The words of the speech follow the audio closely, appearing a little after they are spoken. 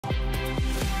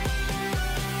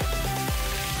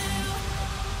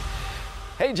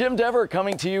Hey, Jim Dever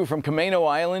coming to you from Camano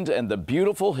Island and the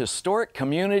beautiful historic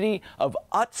community of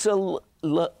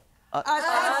Utsalady.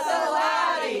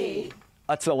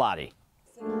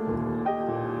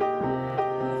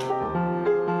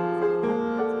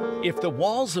 If the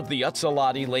walls of the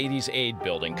Utsalady Ladies' Aid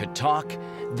building could talk,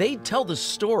 they'd tell the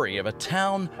story of a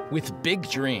town with big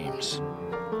dreams.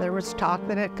 There was talk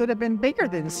that it could have been bigger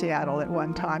than Seattle at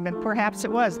one time, and perhaps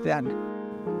it was then.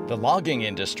 The logging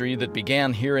industry that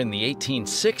began here in the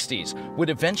 1860s would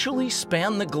eventually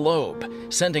span the globe,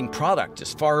 sending product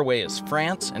as far away as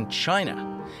France and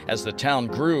China. As the town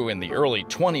grew in the early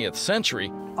 20th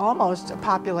century, Almost a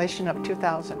population of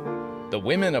 2,000. the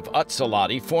women of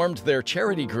Utsalady formed their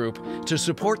charity group to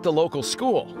support the local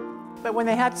school. But when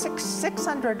they had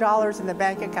 $600 in the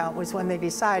bank account was when they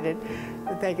decided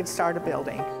that they could start a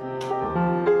building.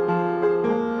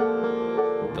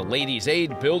 The Ladies'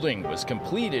 Aid building was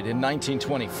completed in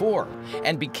 1924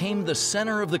 and became the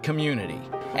center of the community,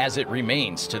 as it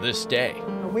remains to this day.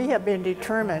 We have been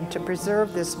determined to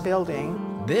preserve this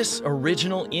building. This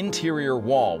original interior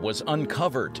wall was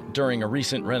uncovered during a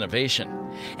recent renovation,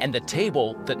 and the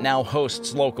table that now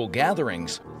hosts local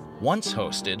gatherings once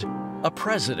hosted a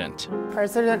president.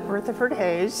 President Rutherford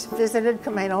Hayes visited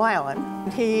Camano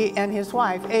Island. He and his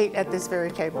wife ate at this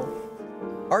very table.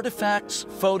 Artifacts,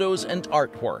 photos, and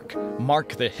artwork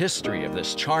mark the history of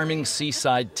this charming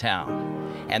seaside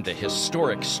town and the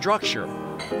historic structure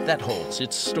that holds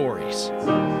its stories.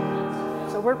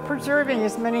 So we're preserving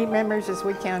as many memories as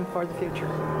we can for the future.